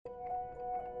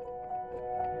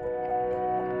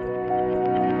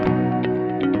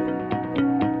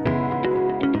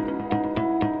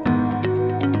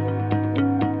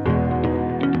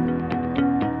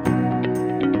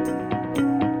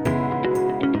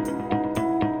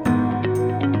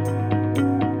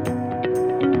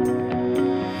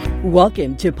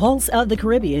Welcome to Pulse of the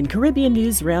Caribbean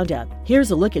News Roundup.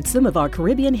 Here's a look at some of our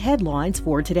Caribbean headlines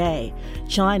for today.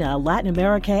 China, Latin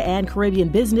America, and Caribbean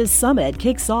Business Summit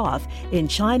kicks off in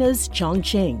China's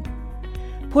Chongqing.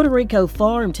 Puerto Rico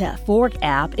Farm to Fork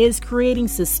app is creating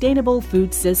sustainable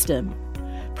food system.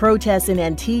 Protests in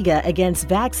Antigua against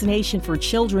vaccination for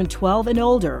children 12 and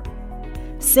older.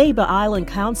 Saba Island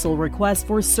Council requests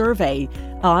for survey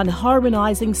on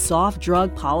harmonizing soft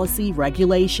drug policy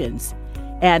regulations.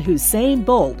 And Usain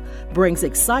Bolt brings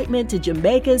excitement to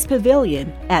Jamaica's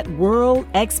pavilion at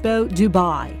World Expo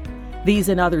Dubai. These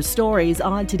and other stories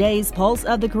on today's Pulse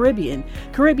of the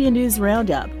Caribbean News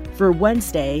Roundup for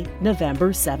Wednesday,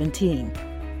 November 17.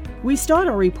 We start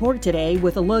our report today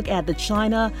with a look at the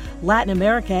China, Latin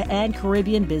America, and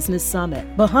Caribbean Business Summit.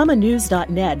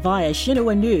 BahamaNews.net via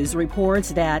Xinhua News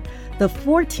reports that the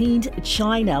 14th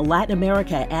China, Latin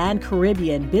America, and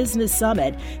Caribbean Business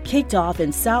Summit kicked off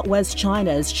in southwest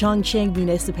China's Chongqing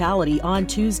municipality on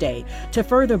Tuesday to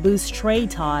further boost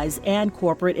trade ties and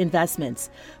corporate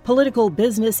investments. Political,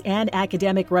 business, and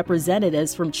academic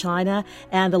representatives from China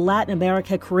and the Latin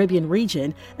America Caribbean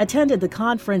region attended the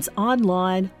conference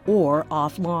online or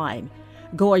offline.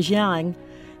 Guo Jiang,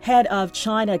 head of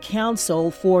China Council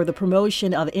for the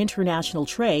Promotion of International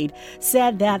Trade,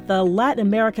 said that the Latin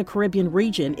America Caribbean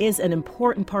region is an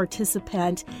important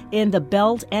participant in the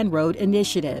Belt and Road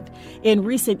Initiative. In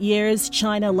recent years,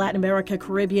 China Latin America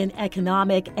Caribbean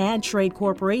Economic and Trade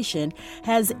Corporation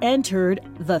has entered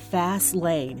the fast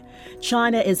lane.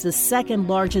 China is the second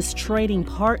largest trading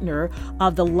partner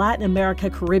of the Latin America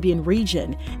Caribbean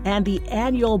region, and the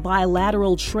annual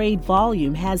bilateral trade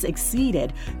volume has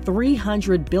exceeded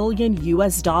 $300 billion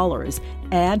US dollars,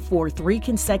 and for 3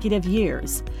 consecutive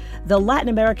years. The Latin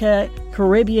America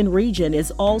Caribbean region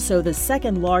is also the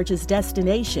second largest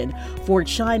destination for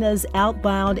China's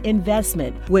outbound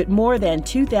investment, with more than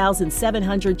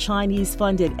 2,700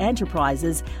 Chinese-funded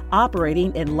enterprises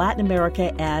operating in Latin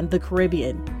America and the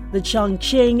Caribbean. The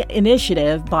Chongqing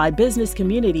Initiative by business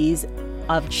communities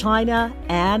of China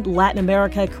and Latin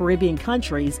America Caribbean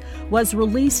countries was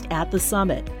released at the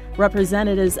summit.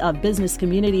 Representatives of business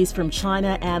communities from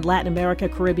China and Latin America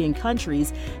Caribbean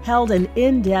countries held an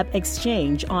in-depth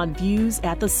exchange on views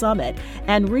at the summit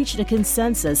and reached a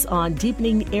consensus on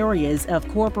deepening areas of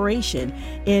cooperation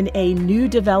in a new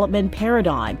development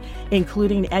paradigm,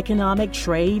 including economic,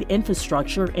 trade,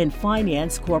 infrastructure, and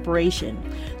finance cooperation.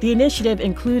 The initiative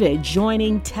included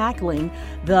joining tackling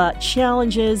the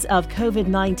challenges of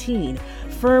COVID-19,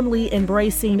 firmly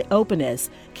embracing openness,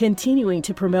 continuing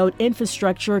to promote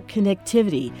infrastructure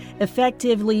connectivity,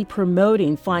 effectively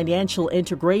promoting financial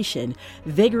integration,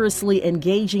 vigorously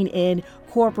engaging in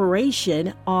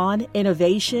cooperation on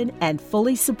innovation, and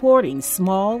fully supporting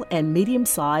small and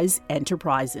medium-sized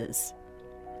enterprises.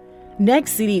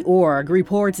 NextCity.org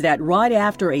reports that right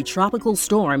after a tropical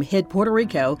storm hit Puerto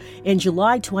Rico in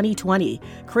July 2020,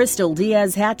 Crystal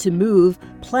Diaz had to move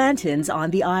plantains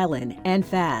on the island, and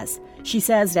fast. She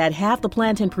says that half the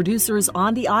plantain producers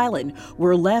on the island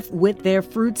were left with their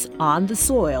fruits on the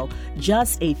soil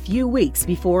just a few weeks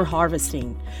before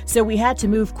harvesting. So we had to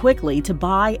move quickly to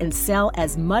buy and sell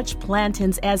as much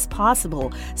plantains as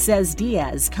possible, says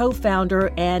Diaz,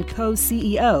 co-founder and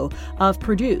co-CEO of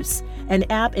Produce, an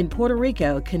app in Puerto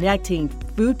Rico connecting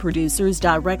food producers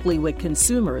directly with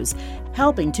consumers,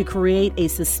 helping to create a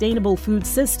sustainable food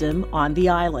system on the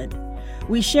island.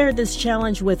 We shared this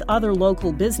challenge with other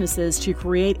local businesses to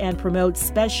create and promote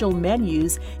special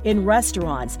menus in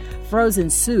restaurants, frozen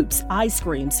soups, ice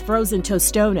creams, frozen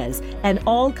tostones, and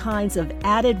all kinds of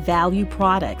added value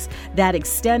products that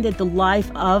extended the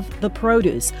life of the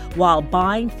produce while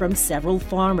buying from several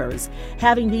farmers.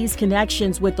 Having these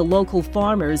connections with the local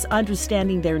farmers,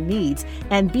 understanding their needs,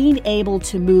 and being able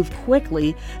to move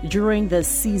quickly during the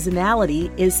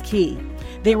seasonality is key.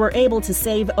 They were able to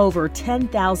save over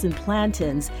 10,000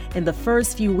 plantains in the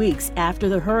first few weeks after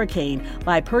the hurricane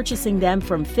by purchasing them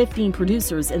from 15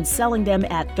 producers and selling them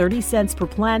at 30 cents per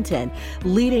plantain,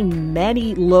 leading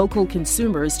many local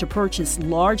consumers to purchase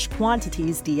large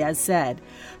quantities, Diaz said.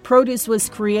 Produce was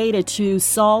created to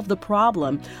solve the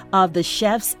problem of the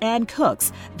chefs and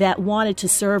cooks that wanted to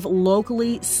serve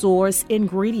locally sourced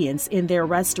ingredients in their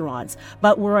restaurants,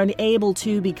 but were unable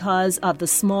to because of the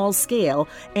small scale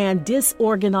and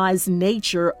disorganized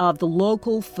nature of the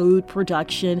local food production.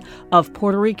 production of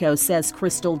Puerto Rico, says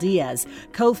Crystal Diaz,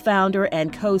 co-founder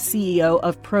and co-CEO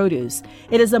of Produce.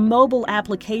 It is a mobile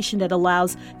application that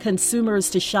allows consumers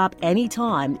to shop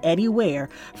anytime, anywhere,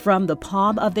 from the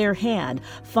palm of their hand,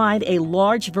 find a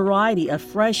large variety of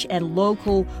fresh and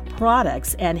local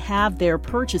products, and have their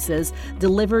purchases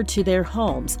delivered to their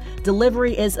homes.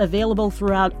 Delivery is available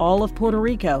throughout all of Puerto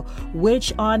Rico,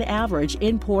 which on average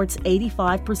imports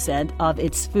 85% of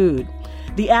its food.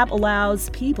 The app allows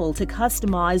people to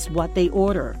customize what they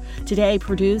order. Today,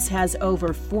 Produce has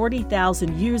over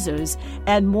 40,000 users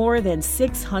and more than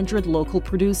 600 local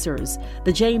producers.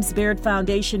 The James Baird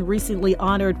Foundation recently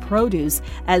honored Produce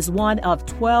as one of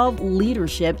 12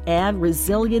 leadership and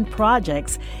resilient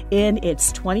projects in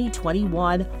its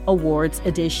 2021 awards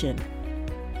edition.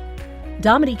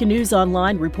 Dominica News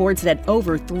Online reports that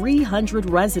over 300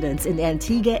 residents in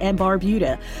Antigua and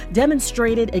Barbuda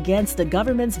demonstrated against the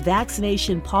government's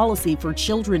vaccination policy for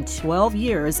children 12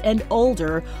 years and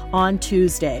older on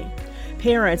Tuesday.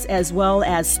 Parents as well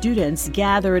as students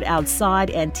gathered outside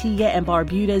Antigua and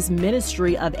Barbuda's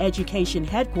Ministry of Education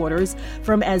headquarters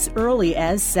from as early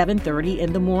as 7:30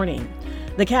 in the morning.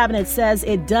 The cabinet says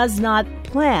it does not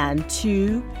plan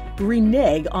to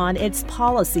renege on its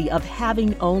policy of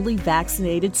having only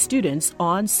vaccinated students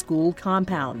on school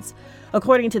compounds.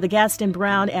 According to the Gaston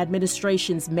Brown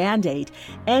administration's mandate,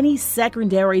 any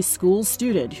secondary school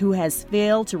student who has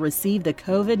failed to receive the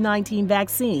COVID-19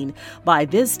 vaccine by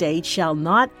this date shall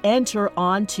not enter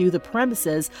onto the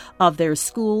premises of their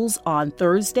schools on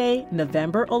Thursday,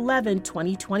 November 11,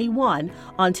 2021,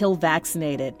 until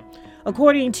vaccinated.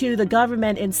 According to the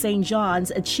government in St.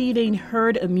 John's, achieving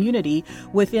herd immunity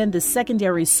within the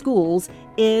secondary schools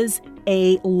is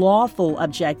a lawful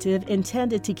objective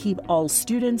intended to keep all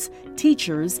students,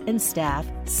 teachers, and staff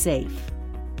safe.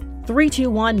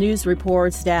 321 News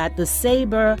reports that the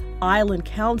Sabre Island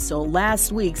Council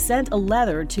last week sent a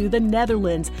letter to the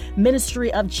Netherlands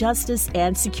Ministry of Justice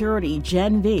and Security,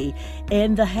 GenV,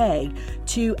 in The Hague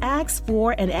to ask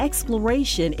for an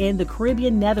exploration in the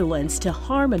Caribbean Netherlands to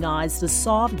harmonize the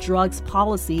soft drugs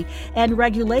policy and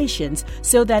regulations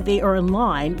so that they are in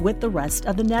line with the rest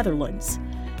of the Netherlands.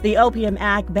 The Opium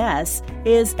Act, BES,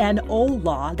 is an old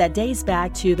law that dates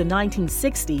back to the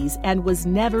 1960s and was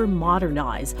never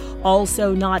modernized,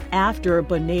 also not after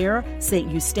Bonaire,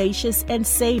 St. Eustatius, and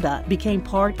Saba became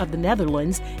part of the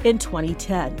Netherlands in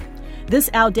 2010.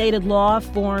 This outdated law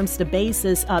forms the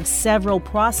basis of several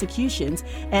prosecutions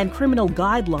and criminal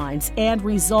guidelines and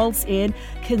results in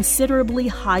considerably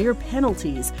higher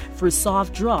penalties for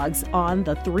soft drugs on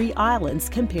the three islands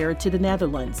compared to the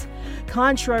Netherlands.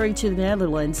 Contrary to the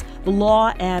Netherlands, the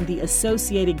law and the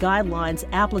associated guidelines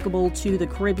applicable to the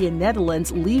Caribbean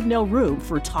Netherlands leave no room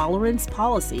for tolerance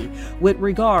policy with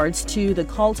regards to the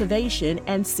cultivation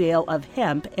and sale of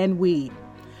hemp and weed.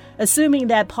 Assuming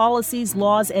that policies,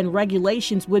 laws, and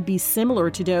regulations would be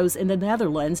similar to those in the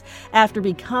Netherlands after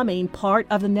becoming part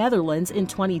of the Netherlands in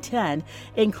 2010,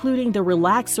 including the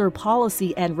relaxer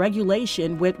policy and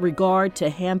regulation with regard to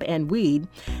hemp and weed,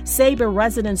 Sabre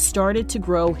residents started to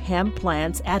grow hemp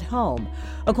plants at home.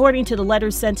 According to the letter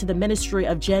sent to the Ministry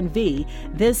of GenV,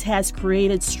 this has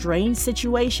created strange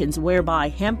situations whereby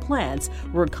hemp plants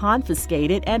were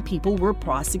confiscated and people were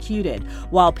prosecuted,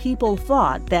 while people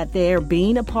thought that their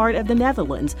being a part of the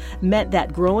Netherlands meant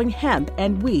that growing hemp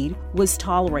and weed was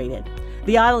tolerated.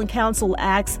 The Island Council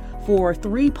asks for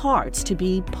 3 parts to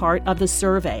be part of the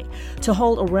survey: to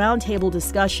hold a roundtable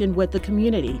discussion with the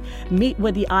community, meet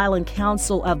with the Island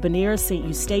Council of Bonaire, St.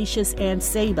 Eustatius, and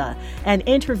Saba, and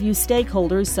interview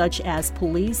stakeholders such as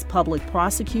police, public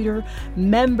prosecutor,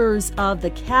 members of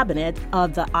the cabinet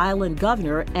of the island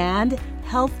governor, and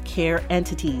healthcare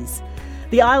entities.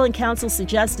 The Island Council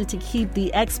suggested to keep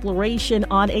the exploration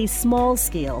on a small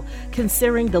scale,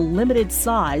 considering the limited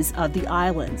size of the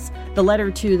islands. The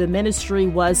letter to the ministry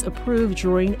was approved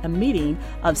during a meeting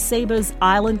of Saba's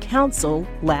Island Council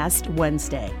last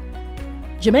Wednesday.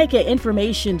 Jamaica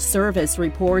Information Service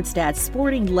reports that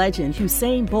sporting legend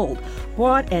Usain Bolt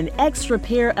brought an extra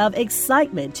pair of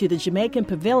excitement to the Jamaican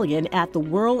Pavilion at the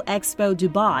World Expo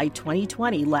Dubai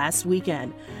 2020 last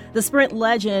weekend. The sprint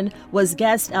legend was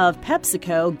guest of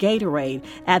PepsiCo Gatorade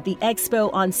at the Expo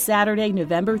on Saturday,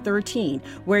 November 13,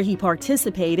 where he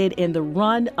participated in the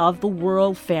Run of the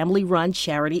World family-run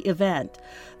charity event.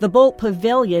 The Bolt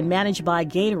Pavilion, managed by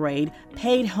Gatorade,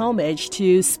 paid homage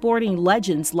to sporting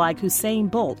legends like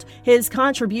Usain Bolt. His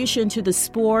contribution to the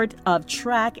sport of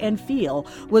track and field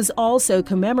was also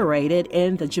commemorated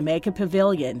in the Jamaica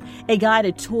Pavilion. A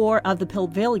guided tour of the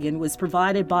pavilion was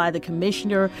provided by the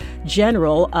Commissioner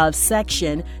General of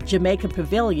Section Jamaica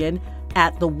Pavilion,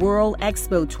 at the World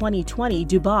Expo 2020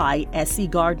 Dubai, S.C.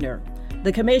 Gardner.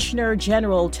 The Commissioner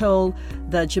General told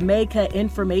the Jamaica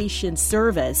Information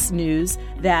Service News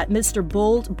that Mr.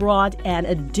 Bolt brought an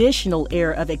additional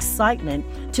air of excitement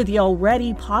to the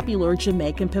already popular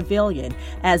Jamaican Pavilion,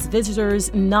 as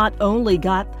visitors not only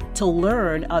got to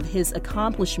learn of his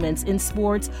accomplishments in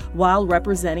sports while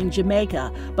representing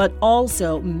Jamaica, but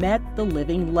also met the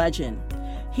living legend.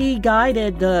 He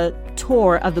guided the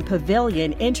tour of the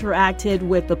pavilion, interacted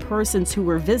with the persons who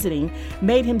were visiting,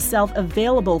 made himself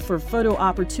available for photo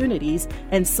opportunities,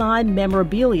 and signed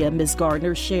memorabilia, Ms.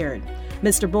 Gardner shared.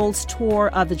 Mr. Bolt's tour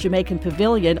of the Jamaican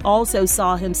Pavilion also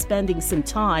saw him spending some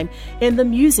time in the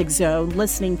music zone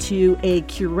listening to a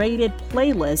curated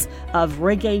playlist of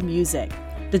reggae music.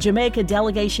 The Jamaica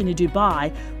delegation to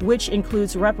Dubai, which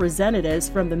includes representatives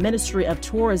from the Ministry of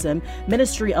Tourism,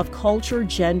 Ministry of Culture,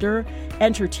 Gender,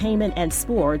 Entertainment and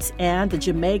Sports, and the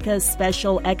Jamaica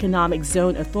Special Economic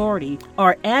Zone Authority,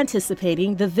 are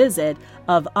anticipating the visit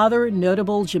of other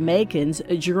notable Jamaicans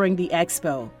during the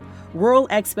expo. World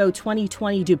Expo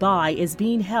 2020 Dubai is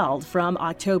being held from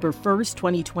October 1st,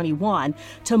 2021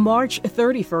 to March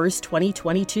 31st,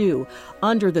 2022,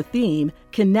 under the theme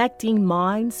Connecting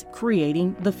Minds,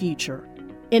 Creating the Future.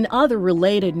 In other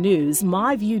related news,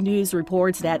 MyView News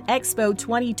reports that Expo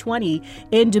 2020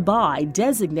 in Dubai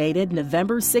designated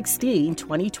November 16,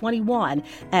 2021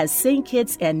 as St.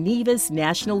 Kitts and Nevis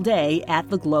National Day at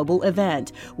the global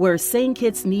event, where St.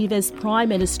 Kitts Nevis Prime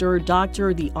Minister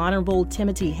Dr. the Honorable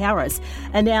Timothy Harris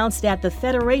announced that the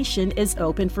Federation is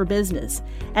open for business.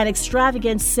 An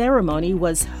extravagant ceremony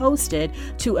was hosted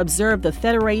to observe the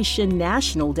Federation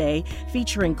National Day,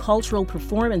 featuring cultural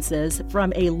performances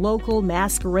from a local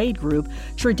masquerade group,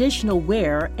 traditional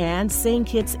wear, and St.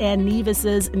 Kitts and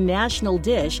Nevis's national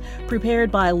dish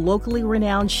prepared by locally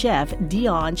renowned chef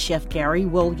Dion Chef Gary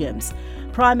Williams.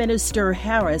 Prime Minister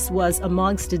Harris was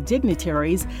amongst the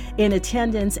dignitaries in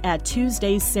attendance at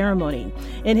Tuesday's ceremony.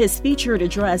 In his featured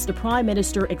address, the Prime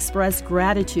Minister expressed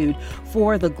gratitude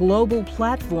for the global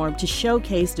platform to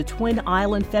showcase the Twin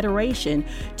Island Federation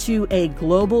to a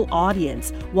global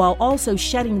audience, while also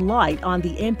shedding light on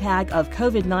the impact of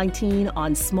COVID-19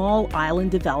 on small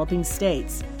island developing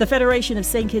states. The Federation of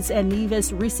St. Kitts and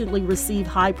Nevis recently received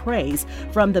high praise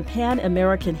from the Pan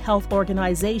American Health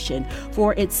Organization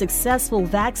for its successful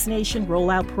vaccination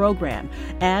rollout program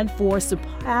and for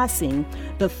surpassing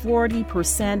the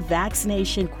 40%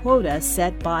 vaccination quota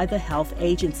set by the health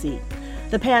agency.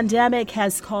 The pandemic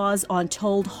has caused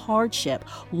untold hardship,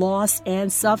 loss,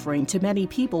 and suffering to many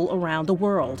people around the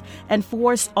world and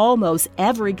forced almost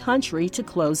every country to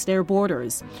close their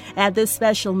borders. At this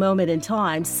special moment in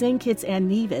time, St. Kitts and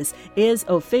Nevis is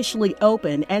officially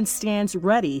open and stands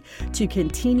ready to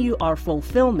continue our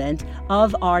fulfillment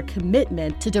of our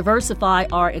commitment to diversify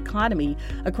our economy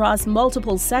across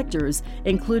multiple sectors,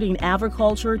 including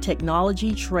agriculture,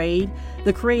 technology, trade,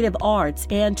 the creative arts,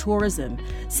 and tourism.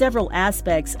 Several aspects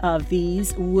of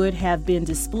these would have been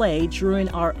displayed during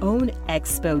our own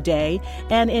Expo Day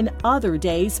and in other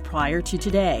days prior to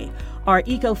today. Our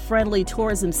eco-friendly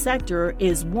tourism sector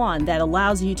is one that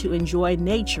allows you to enjoy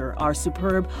nature, our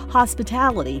superb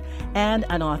hospitality, and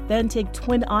an authentic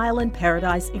Twin Island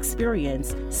paradise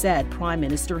experience, said Prime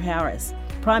Minister Harris.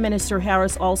 Prime Minister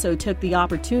Harris also took the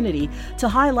opportunity to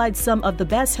highlight some of the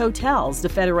best hotels the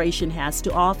Federation has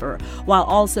to offer, while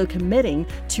also committing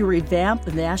to revamp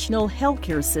the national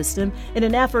healthcare system in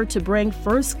an effort to bring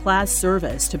first-class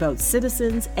service to both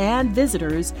citizens and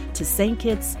visitors to St.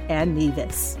 Kitts and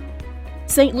Nevis.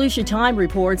 St. Lucia Time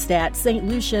reports that St.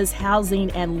 Lucia's Housing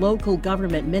and Local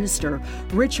Government Minister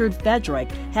Richard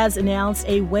Fedrick has announced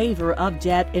a waiver of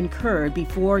debt incurred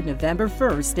before November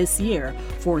 1st this year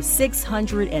for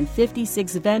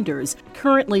 656 vendors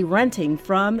currently renting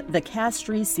from the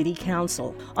Castries City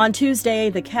Council. On Tuesday,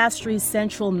 the Castries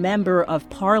Central Member of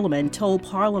Parliament told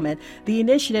Parliament the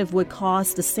initiative would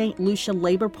cost the St. Lucia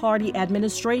Labour Party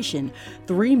administration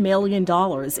 $3 million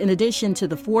in addition to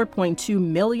the $4.2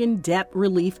 million debt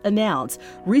relief announced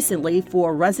recently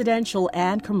for residential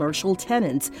and commercial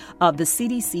tenants of the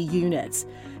CDC units.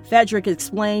 Fedrick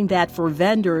explained that for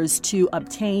vendors to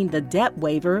obtain the debt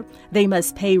waiver, they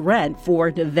must pay rent for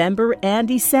November and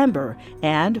December,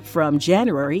 and from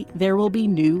January, there will be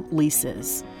new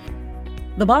leases.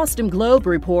 The Boston Globe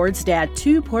reports that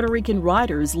 2 Puerto Rican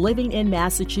writers living in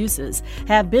Massachusetts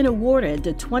have been awarded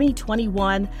the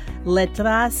 2021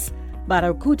 Letras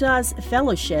Baracutas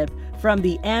Fellowship from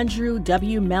the Andrew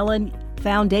W. Mellon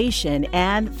Foundation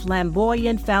and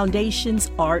Flamboyant Foundation's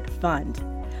Art Fund.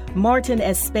 Martin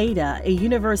Espada, a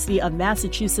University of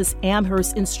Massachusetts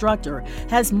Amherst instructor,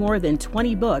 has more than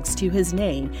 20 books to his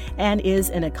name and is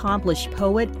an accomplished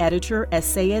poet, editor,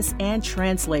 essayist, and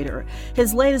translator.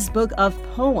 His latest book of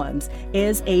poems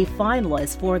is a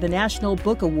finalist for the National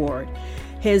Book Award.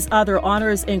 His other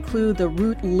honors include the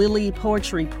Root Lilly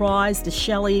Poetry Prize, the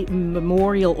Shelley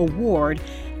Memorial Award,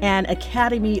 an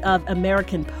Academy of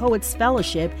American Poets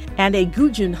Fellowship, and a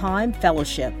Guggenheim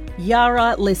Fellowship.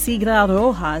 Yara Lesigra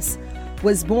Rojas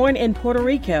was born in Puerto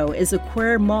Rico, is a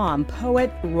queer mom,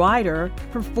 poet, writer,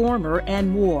 performer,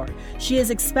 and more. She is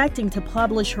expecting to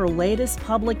publish her latest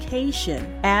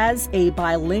publication as a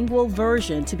bilingual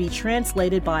version to be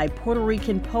translated by Puerto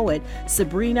Rican poet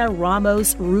Sabrina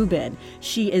Ramos Rubin.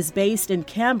 She is based in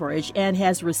Cambridge and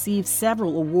has received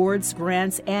several awards,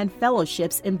 grants, and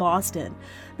fellowships in Boston.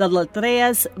 The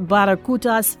Letras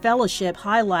Baracutas Fellowship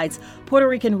highlights Puerto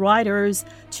Rican writers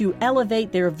to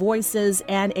elevate their voices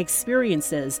and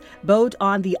experiences both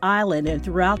on the island and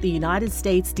throughout the United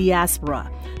States diaspora.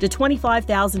 The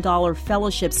 $25,000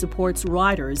 fellowship supports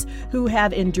writers who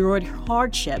have endured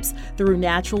hardships through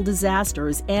natural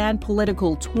disasters and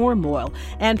political turmoil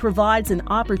and provides an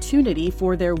opportunity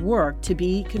for their work to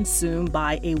be consumed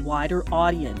by a wider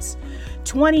audience.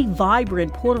 20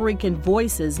 vibrant Puerto Rican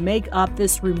voices make up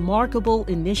this remarkable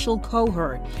initial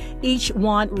cohort, each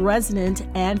one resonant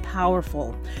and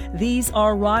powerful. These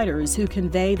are writers who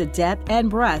convey the depth and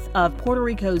breadth of Puerto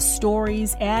Rico's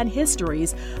stories and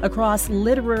histories across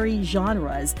literary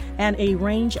genres and a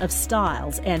range of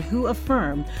styles, and who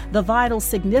affirm the vital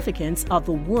significance of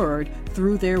the word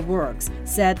through their works,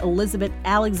 said Elizabeth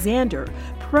Alexander,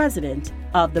 president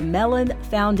of the Mellon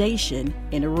Foundation,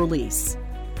 in a release.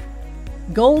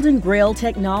 Golden Grail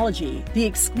Technology, the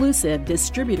exclusive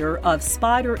distributor of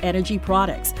Spider Energy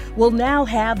products, will now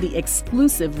have the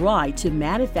exclusive right to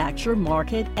manufacture,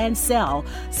 market, and sell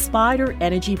Spider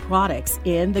Energy products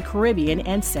in the Caribbean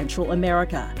and Central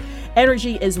America.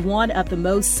 Energy is one of the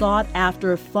most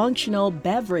sought-after functional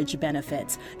beverage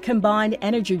benefits. Combined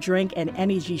energy drink and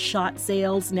energy shot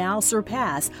sales now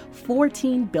surpass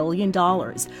 $14 billion.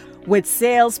 With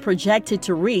sales projected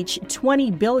to reach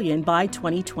 $20 billion by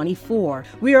 2024.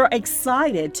 We are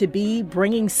excited to be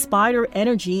bringing Spider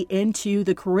Energy into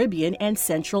the Caribbean and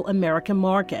Central American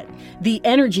market. The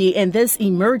energy in this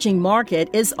emerging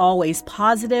market is always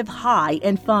positive, high,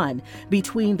 and fun.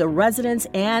 Between the residents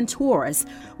and tourists,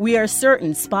 we are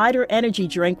certain Spider Energy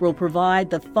drink will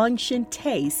provide the function,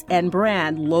 taste, and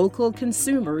brand local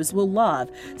consumers will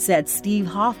love, said Steve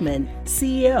Hoffman,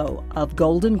 CEO of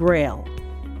Golden Grail.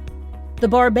 The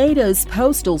Barbados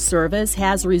Postal Service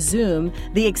has resumed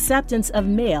the acceptance of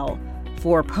mail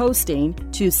for posting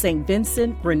to St.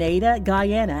 Vincent, Grenada,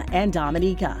 Guyana, and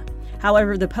Dominica.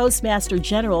 However, the Postmaster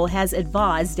General has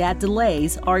advised that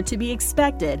delays are to be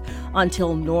expected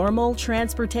until normal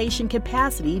transportation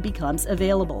capacity becomes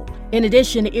available. In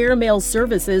addition, airmail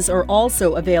services are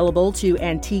also available to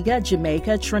Antigua,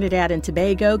 Jamaica, Trinidad and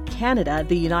Tobago, Canada,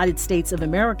 the United States of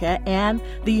America, and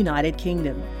the United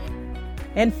Kingdom.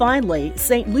 And finally,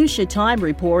 St. Lucia Time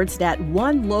reports that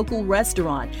one local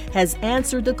restaurant has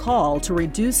answered the call to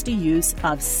reduce the use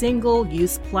of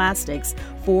single-use plastics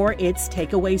for its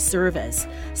takeaway service.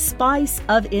 Spice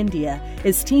of India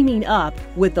is teaming up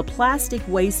with the Plastic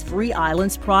Waste Free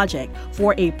Islands Project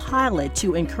for a pilot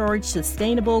to encourage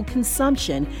sustainable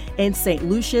consumption in St.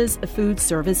 Lucia's food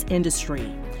service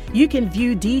industry. You can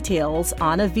view details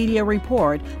on a video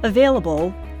report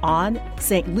available on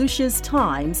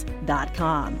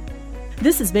stluciastimes.com.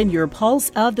 This has been your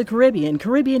Pulse of the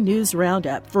Caribbean News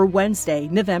Roundup for Wednesday,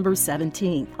 November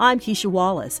 17th. I'm Keisha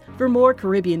Wallace. For more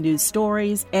Caribbean news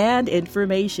stories and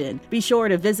information, be sure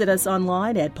to visit us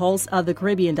online at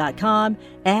pulseofthecaribbean.com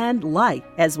and like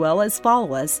as well as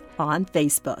follow us on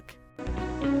Facebook.